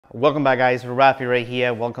Welcome back, guys. Raffi right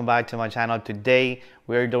here. Welcome back to my channel. Today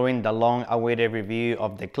we're doing the long-awaited review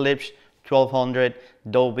of the Klipsch 1200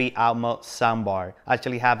 Dolby Atmos soundbar. I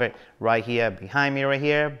actually have it right here behind me right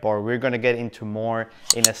here, but we're going to get into more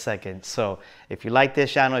in a second. So if you like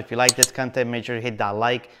this channel, if you like this content, make sure to hit that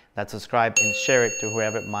like, that subscribe, and share it to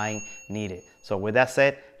whoever might need it. So with that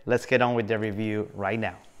said, let's get on with the review right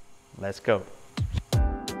now. Let's go.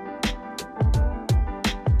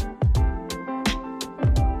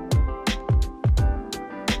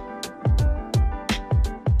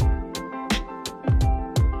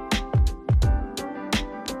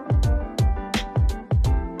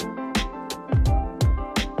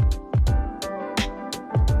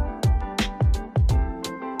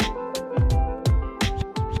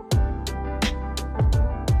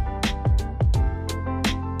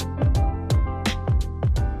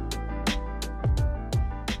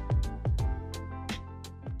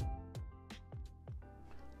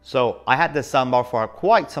 So I had this soundbar for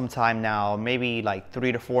quite some time now, maybe like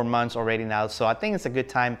 3 to 4 months already now. So I think it's a good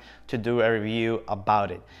time to do a review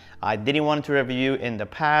about it. I didn't want to review in the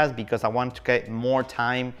past because I wanted to get more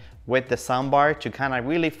time with the soundbar to kind of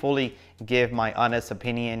really fully give my honest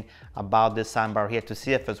opinion about this soundbar here to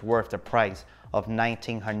see if it's worth the price of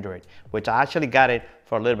 $1,900, which I actually got it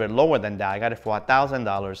for a little bit lower than that. I got it for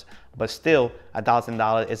 $1,000, but still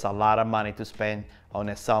 $1,000 is a lot of money to spend on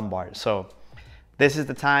a soundbar. So this is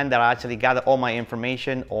the time that I actually gather all my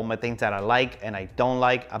information, all my things that I like and I don't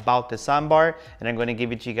like about the soundbar, and I'm going to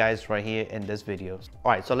give it to you guys right here in this video.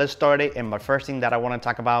 All right, so let's start it. And my first thing that I want to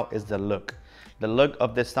talk about is the look. The look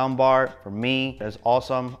of this soundbar for me is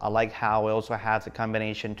awesome. I like how it also has a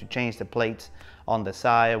combination to change the plates on the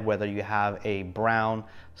side, whether you have a brown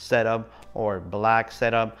setup or black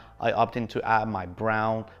setup. I opted to add my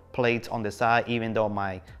brown plates on the side, even though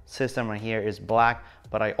my system right here is black,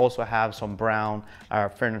 but I also have some brown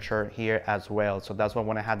furniture here as well. So that's why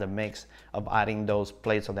when I had the mix of adding those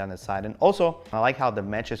plates on the side. And also I like how the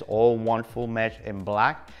mesh is all one full mesh in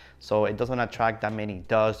black, so it doesn't attract that many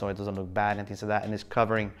dust or it doesn't look bad and things like that, and it's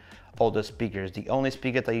covering all the speakers. The only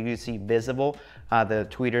speakers that you see visible are the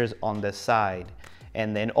tweeters on the side.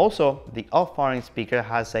 And then also the off-firing speaker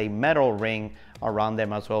has a metal ring around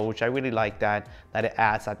them as well, which I really like that it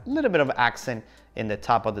adds a little bit of accent in the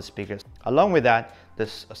top of the speakers. Along with that,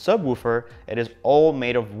 this subwoofer, it is all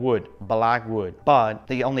made of wood, black wood. But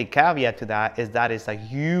the only caveat to that is that it's a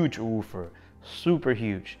huge woofer, super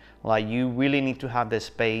huge. Like you really need to have the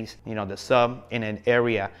space, you know, the sub in an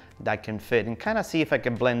area that can fit, and kind of see if I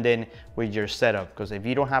can blend in with your setup. Because if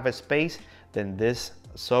you don't have a space, then this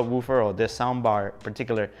subwoofer or this soundbar in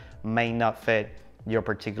particular may not fit your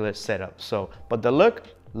particular setup. So, but the look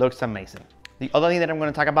looks amazing. The other thing that I'm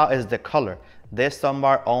going to talk about is the color. This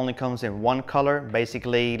soundbar only comes in one color,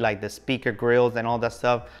 basically like the speaker grills and all that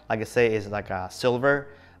stuff. Like I say, is like a silver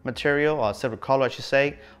material, or silver color I should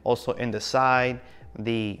say. Also in the side,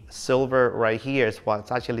 the silver right here is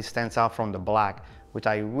what actually stands out from the black, which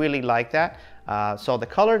I really like that. So the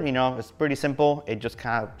color, you know, it's pretty simple. It just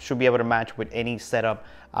kind of should be able to match with any setup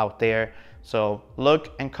out there. So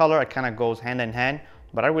look and color, it kind of goes hand in hand,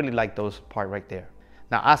 but I really like those part right there.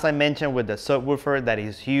 Now, as I mentioned with the subwoofer that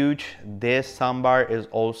is huge, this soundbar is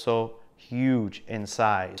also huge in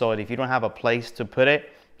size. So if you don't have a place to put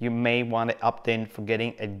it, you may want to opt in for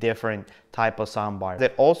getting a different type of soundbar.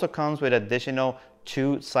 It also comes with additional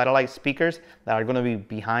 2 satellite speakers that are going to be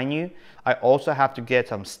behind you. I also have to get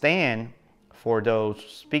some stand for those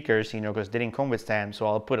speakers, you know, because they didn't come with stand. So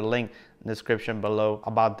I'll put a link in the description below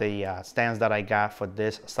about the stands that I got for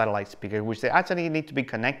this satellite speaker, which they actually need to be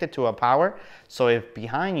connected to a power. So if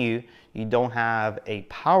behind you don't have a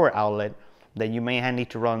power outlet, then you may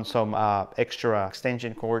need to run some extra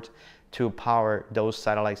extension cords to power those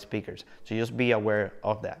satellite speakers. So just be aware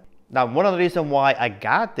of that. Now, one of the reasons why I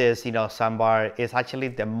got this, you know, soundbar is actually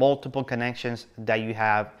the multiple connections that you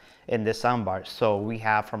have in this soundbar. So we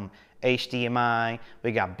have from HDMI,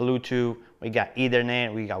 we got Bluetooth, we got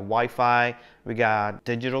Ethernet, we got Wi-Fi, we got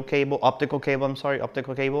digital cable, optical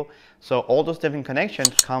cable. So all those different connections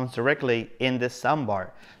comes directly in this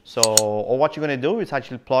soundbar. So all what you're gonna do is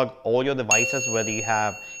actually plug all your devices, whether you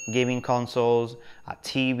have gaming consoles,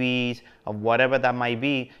 TVs, or whatever that might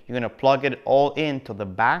be, you're gonna plug it all into the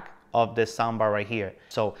back of this soundbar right here.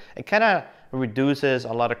 So it kind of reduces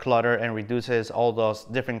a lot of clutter and reduces all those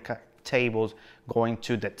different tables going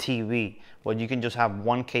to the TV. Well, you can just have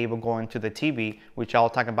one cable going to the TV, which I'll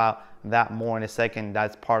talk about that more in a second.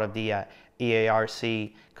 That's part of the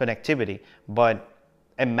EARC connectivity. But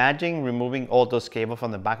imagine removing all those cables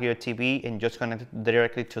from the back of your TV and just connect it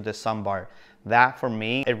directly to the soundbar. That for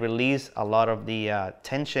me, it released a lot of the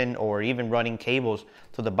tension or even running cables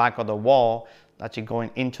to the back of the wall, actually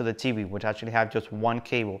going into the TV, which actually have just one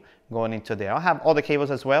cable going into there. I'll have other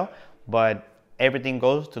cables as well, but everything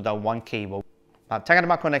goes to that one cable. Talking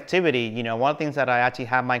about connectivity, you know, one of the things that I actually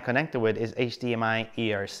have mine connected with is HDMI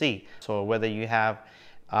ERC. So whether you have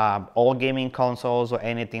all gaming consoles or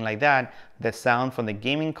anything like that, the sound from the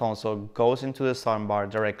gaming console goes into the soundbar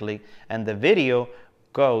directly, and the video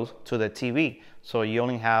goes to the TV. So you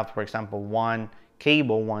only have, for example, one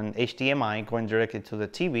cable, one HDMI going directly to the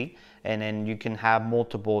TV, and then you can have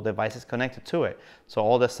multiple devices connected to it. So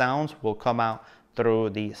all the sounds will come out through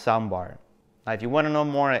the soundbar. Now, if you want to know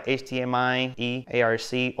more at HDMI,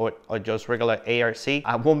 ARC, or just regular ARC,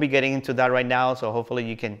 I won't be getting into that right now. So hopefully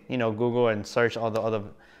you can, you know, Google and search all the other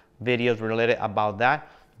videos related about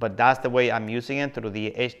that. But that's the way I'm using it, through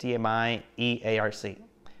the HDMI EARC.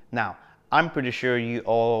 Now, I'm pretty sure you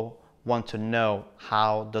all want to know,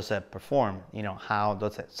 how does it perform? You know, how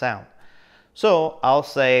does it sound? So I'll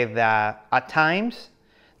say that at times,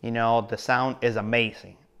 you know, the sound is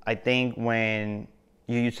amazing. I think when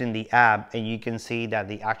you're using the app and you can see that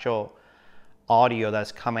the actual audio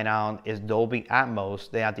that's coming out is Dolby Atmos,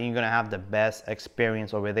 then I think you're gonna have the best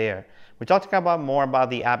experience over there. We're talking about more about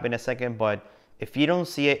the app in a second, but if you don't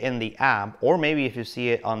see it in the app, or maybe if you see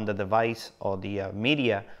it on the device or the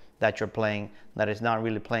media that you're playing that is not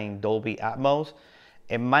really playing Dolby Atmos,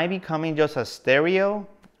 it might be coming just as stereo,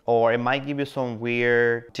 or it might give you some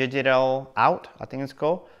weird digital out, I think it's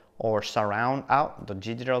called, or surround out, the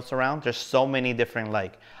digital surround. There's so many different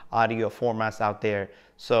like audio formats out there.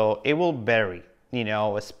 So it will vary, you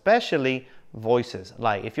know, especially voices.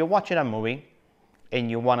 Like if you're watching a movie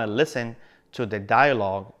and you want to listen to the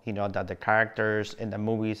dialogue, you know, that the characters in the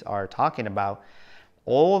movies are talking about,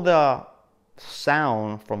 all the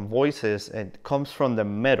sound from voices, it comes from the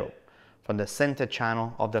middle, from the center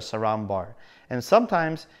channel of the surround bar. And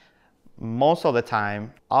sometimes, most of the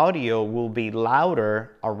time, audio will be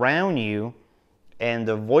louder around you and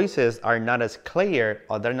the voices are not as clear,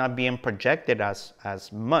 or they're not being projected as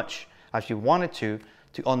much as you wanted to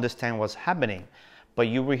understand what's happening. But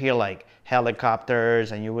you will hear like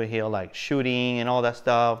helicopters, and you will hear like shooting and all that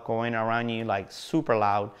stuff going around you, like super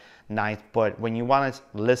loud, nice. But when you want to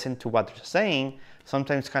listen to what they're saying,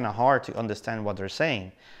 sometimes it's kind of hard to understand what they're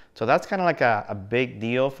saying. So that's kind of like a big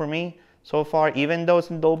deal for me so far. Even though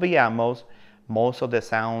it's in Dolby Atmos, most of the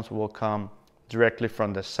sounds will come directly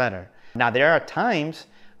from the center. Now, there are times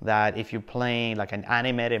that if you're playing like an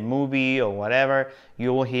animated movie or whatever,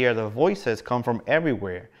 you will hear the voices come from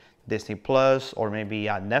everywhere. Disney Plus, or maybe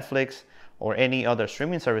Netflix, or any other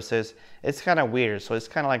streaming services. It's kind of weird. So it's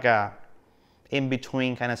kind of like a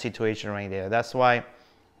in-between kind of situation right there. That's why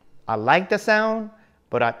I like the sound,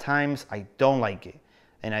 but at times I don't like it.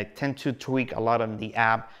 And I tend to tweak a lot of the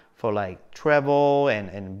app for like treble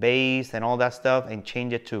and bass and all that stuff, and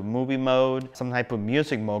change it to movie mode, some type of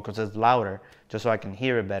music mode, because it's louder, just so I can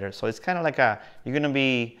hear it better. So it's kind of like you're gonna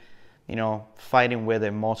be, you know, fighting with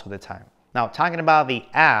it most of the time. Now, talking about the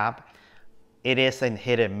app, it is a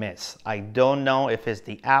hit and miss. I don't know if it's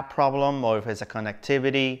the app problem or if it's a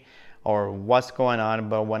connectivity or what's going on,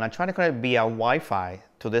 but when I try to connect via Wi-Fi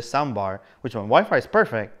to this soundbar, which when Wi-Fi is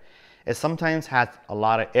perfect, it sometimes has a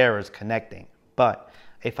lot of errors connecting. But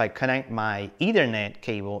if I connect my Ethernet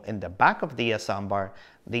cable in the back of the soundbar,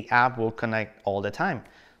 the app will connect all the time.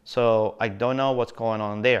 So I don't know what's going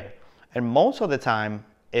on there. And most of the time,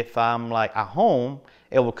 if I'm like at home,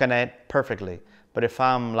 it will connect perfectly. But if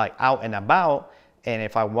I'm like out and about, and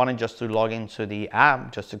if I wanted just to log into the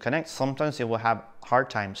app just to connect, sometimes it will have hard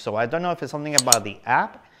time. So I don't know if it's something about the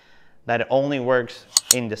app that it only works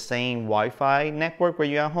in the same Wi-Fi network where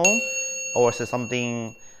you're at home, or is it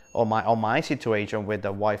something on my situation with the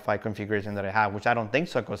Wi-Fi configuration that I have, which I don't think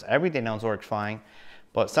so, because everything else works fine.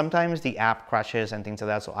 But sometimes the app crashes and things like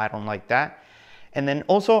that, so I don't like that. And then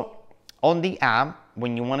also on the app,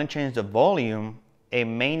 when you want to change the volume, it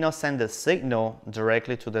may not send the signal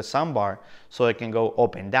directly to the soundbar, so it can go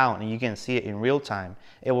up and down, and you can see it in real time.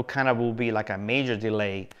 It will be like a major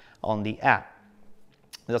delay on the app.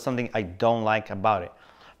 That's something I don't like about it.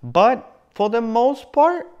 But for the most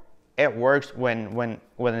part, it works when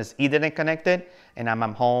it's Ethernet connected and I'm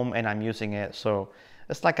at home and I'm using it. So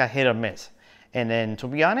it's like a hit or miss. And then, to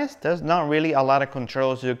be honest, there's not really a lot of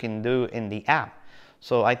controls you can do in the app.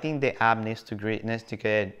 So I think the app needs to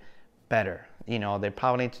get better. You know, they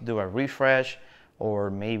probably need to do a refresh, or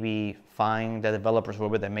maybe find the developers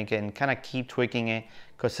where they make it and kind of keep tweaking it,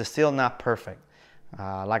 because it's still not perfect.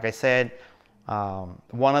 Like I said,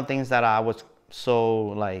 one of the things that I was so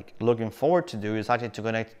like looking forward to do is actually to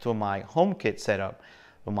connect to my HomeKit setup.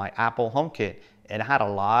 with my Apple HomeKit, and I had a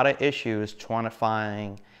lot of issues trying to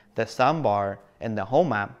find the soundbar in the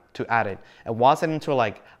Home app to add it. It wasn't until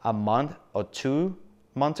like a month or 2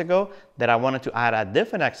 months ago that I wanted to add a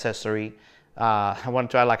different accessory. I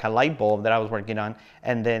wanted to add like a light bulb that I was working on,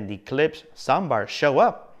 and then the Klipsch soundbar show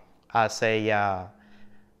up as a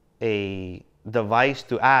device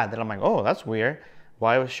to add. And I'm like, oh, that's weird.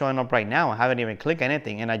 Why was it showing up right now? I haven't even clicked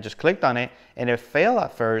anything, and I just clicked on it, and it failed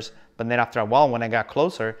at first, but then after a while, when I got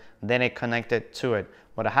closer, then it connected to it.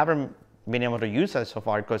 But I haven't been able to use that so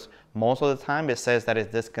far because most of the time it says that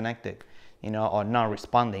it's disconnected, or not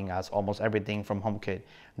responding, as almost everything from HomeKit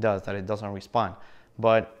does, that it doesn't respond.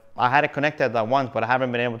 But I had it connected at once, but I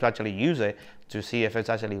haven't been able to actually use it to see if it's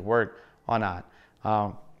actually worked or not.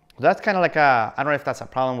 That's kind of like I don't know if that's a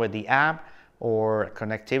problem with the app or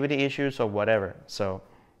connectivity issues or whatever. So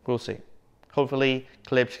we'll see. Hopefully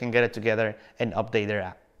Klipsch can get it together and update their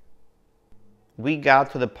app. We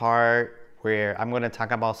got to the part where I'm going to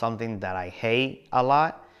talk about something that I hate a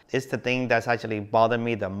lot. It's the thing that's actually bothered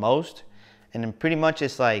me the most. And then pretty much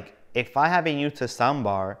it's like, if I haven't used the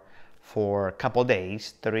soundbar for a couple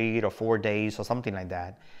days, 3 to 4 days or something like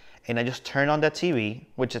that, and I just turn on the TV,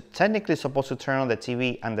 which is technically supposed to turn on the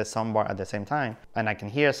TV and the soundbar at the same time, and I can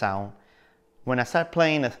hear sound. When I start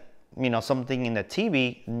playing, something in the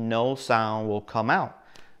TV, no sound will come out,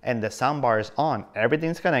 and the soundbar is on.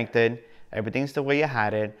 Everything's connected, everything's the way I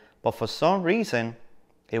had it, but for some reason,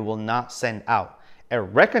 it will not send out. It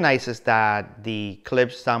recognizes that the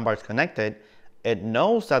Klipsch soundbar is connected. It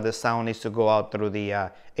knows that the sound needs to go out through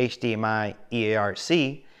the HDMI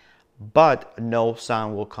EARC, but no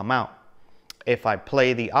sound will come out. If I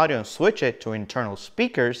play the audio and switch it to internal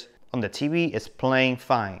speakers, on the TV it's playing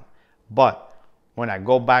fine. But when I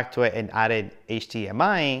go back to it and added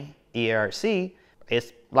HDMI EARC,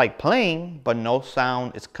 it's like playing, but no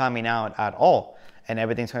sound is coming out at all. And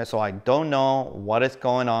everything's so I don't know what is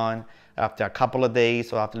going on. After a couple of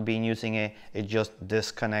days or after being using it, it just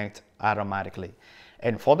disconnects automatically.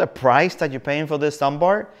 And for the price that you're paying for this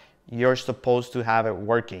soundbar, you're supposed to have it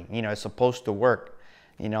working. It's supposed to work,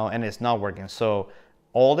 and it's not working. So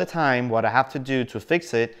all the time, what I have to do to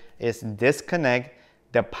fix it is disconnect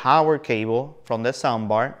the power cable from the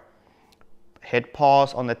soundbar, hit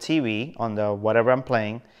pause on the TV, on the whatever I'm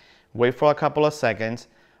playing, wait for a couple of seconds,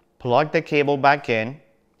 plug the cable back in,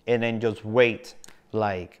 and then just wait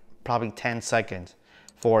like probably 10 seconds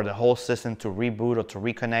for the whole system to reboot or to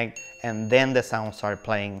reconnect, and then the sound start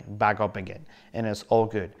playing back up again, and it's all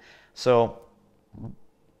good. So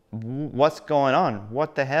what's going on?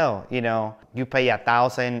 What the hell? You pay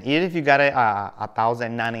 $1,000, even if you got it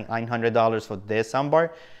 $1,900 for this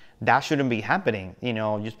soundbar, that shouldn't be happening.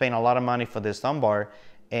 You're paying a lot of money for this soundbar,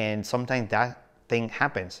 and sometimes that thing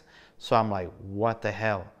happens. So I'm like, what the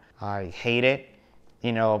hell? I hate it,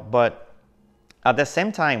 but at the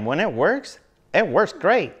same time, when it works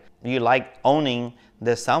great. You like owning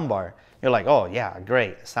the soundbar. You're like, oh yeah,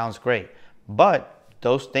 great, it sounds great. But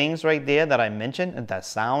those things right there that I mentioned, the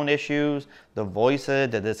sound issues, the voices,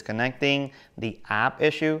 the disconnecting, the app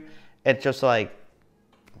issue, it's just like,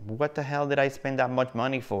 what the hell did I spend that much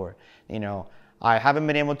money for? I haven't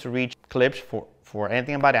been able to reach Klipsch for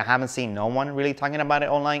anything about it. I haven't seen no one really talking about it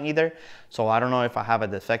online either. So I don't know if I have a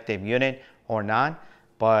defective unit or not,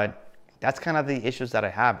 but that's kind of the issues that I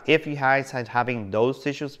have. If you guys are having those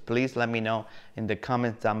issues, please let me know in the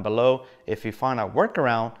comments down below. If you find a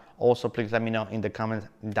workaround, also please let me know in the comments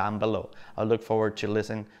down below. I look forward to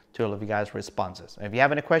listening to all of you guys' responses. If you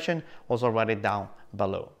have any question, also write it down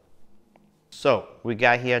below. So we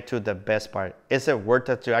got here to the best part. Is it worth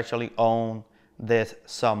it to actually own this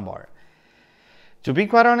soundbar? To be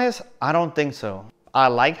quite honest, I don't think so. I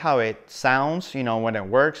like how it sounds, when it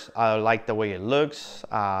works. I like the way it looks.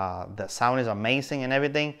 The sound is amazing and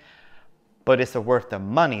everything, but is it worth the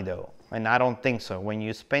money though? And I don't think so. When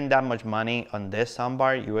you spend that much money on this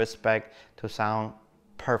soundbar, you expect to sound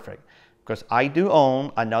perfect. Because I do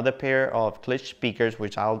own another pair of Klipsch speakers,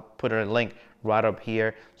 which I'll put a link right up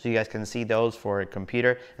here so you guys can see those for a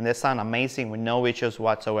computer, and they sound amazing with no issues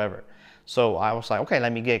whatsoever. So I was like, okay,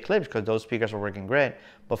 let me get Klipsch because those speakers are working great.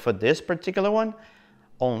 But for this particular one,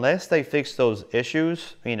 unless they fix those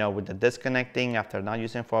issues, with the disconnecting after not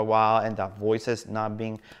using it for a while and the voices not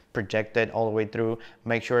being projected all the way through,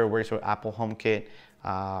 make sure it works with Apple HomeKit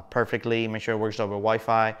perfectly, make sure it works over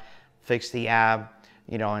Wi-Fi, fix the app,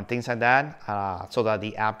 and things like that, so that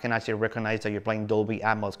the app can actually recognize that you're playing Dolby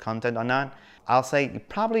Atmos content or not. I'll say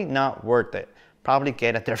probably not worth it. Probably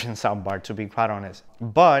get a different soundbar, to be quite honest.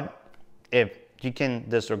 But if you can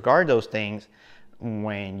disregard those things,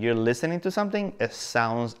 when you're listening to something, it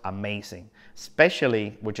sounds amazing.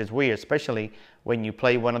 Especially, which is weird, especially when you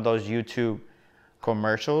play one of those YouTube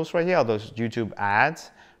commercials right here, or those YouTube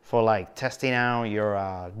ads for like testing out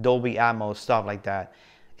your Dolby Atmos, stuff like that.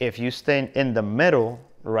 If you stand in the middle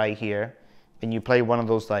right here and you play one of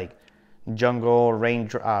those like jungle rain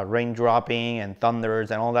dropping and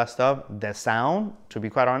thunders and all that stuff, the sound, to be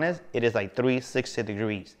quite honest, it is like 360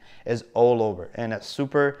 degrees. It's all over, and it's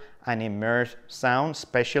super an immersed sound,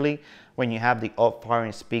 especially when you have the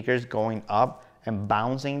up-firing speakers going up and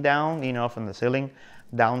bouncing down, you know, from the ceiling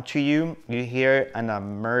down to you. You hear an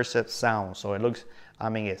immersive sound. So it looks, I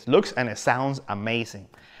mean, it looks and it sounds amazing.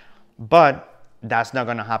 But that's not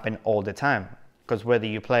gonna happen all the time, because whether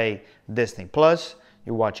you play Disney Plus,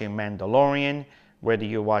 you're watching Mandalorian, whether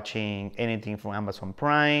you're watching anything from Amazon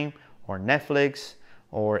Prime or Netflix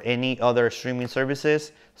or any other streaming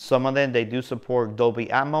services, some of them they do support Dolby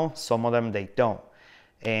Atmos, some of them they don't.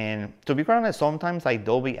 And to be quite honest, sometimes like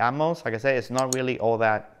Dolby Atmos, like I said, it's not really all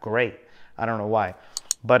that great. I don't know why,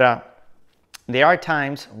 but there are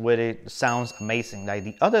times where it sounds amazing. Like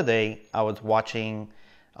the other day, I was watching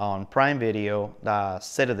on Prime Video the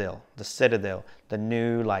Citadel, the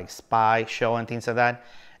new like spy show and things like that.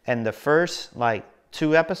 And the first like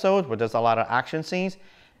 2 episodes where there's a lot of action scenes,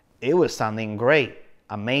 it was sounding great,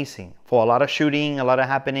 amazing, for a lot of shooting, a lot of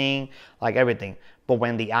happening, like everything. But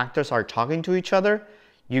when the actors are talking to each other,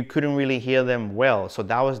 you couldn't really hear them well. So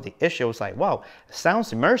that was the issue. It was like, wow, it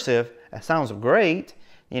sounds immersive, it sounds great,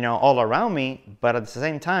 you know, all around me. But at the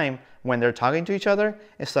same time, when they're talking to each other,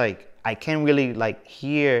 it's like, I can't really like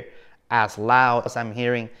hear as loud as I'm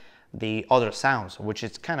hearing the other sounds, which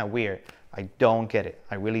is kind of weird. I don't get it.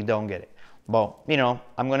 I really don't get it. But, you know,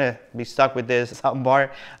 I'm gonna be stuck with this soundbar.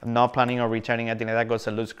 I'm not planning on returning anything like that because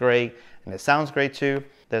it looks great and it sounds great too.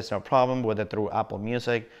 There's no problem with it through Apple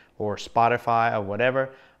Music or Spotify or whatever.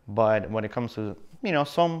 But when it comes to, you know,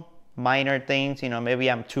 some minor things, you know, maybe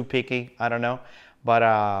I'm too picky, I don't know.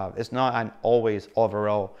 But it's not an always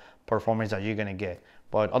overall performance that you're gonna get.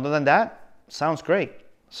 But other than that, sounds great.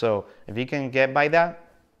 So if you can get by that,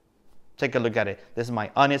 take a look at it. This is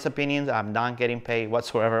my honest opinions. I'm not getting paid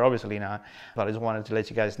whatsoever, obviously not. But I just wanted to let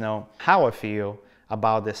you guys know how I feel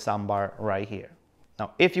about this soundbar right here.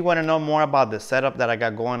 Now, if you want to know more about the setup that I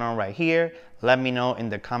got going on right here, let me know in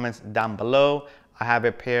the comments down below. I have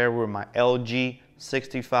it paired with my LG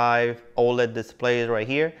 65 OLED displays right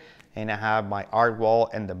here, and I have my art wall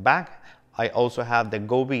in the back. I also have the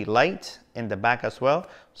Gobi light in the back as well.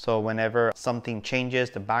 So whenever something changes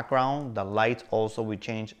the background, the light also will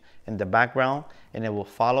change in the background and it will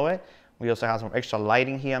follow it. We also have some extra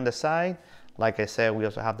lighting here on the side. Like I said, we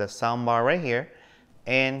also have the sound bar right here,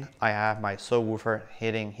 and I have my subwoofer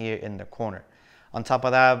hitting here in the corner. On top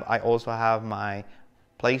of that, I also have my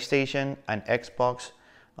PlayStation and Xbox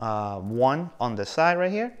One on the side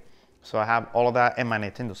right here. So I have all of that, and my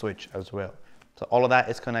Nintendo Switch as well. So all of that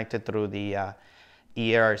is connected through the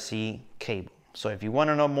ERC cable. So if you want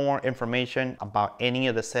to know more information about any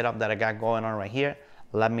of the setup that I got going on right here,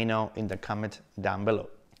 let me know in the comments down below.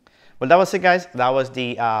 Well, that was it, guys. That was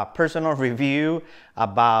the personal review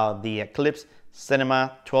about the Klipsch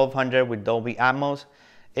Cinema 1200 with Dolby Atmos.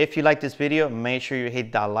 If you like this video, make sure you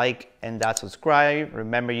hit that like and that subscribe.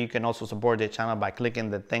 Remember, you can also support the channel by clicking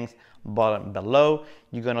the thanks button below.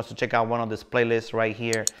 You can also check out one of these playlists right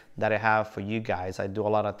here that I have for you guys. I do a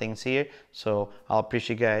lot of things here, so I'll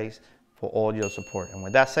appreciate you guys for all your support. And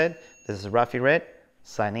with that said, this is Raffi Red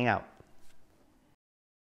signing out.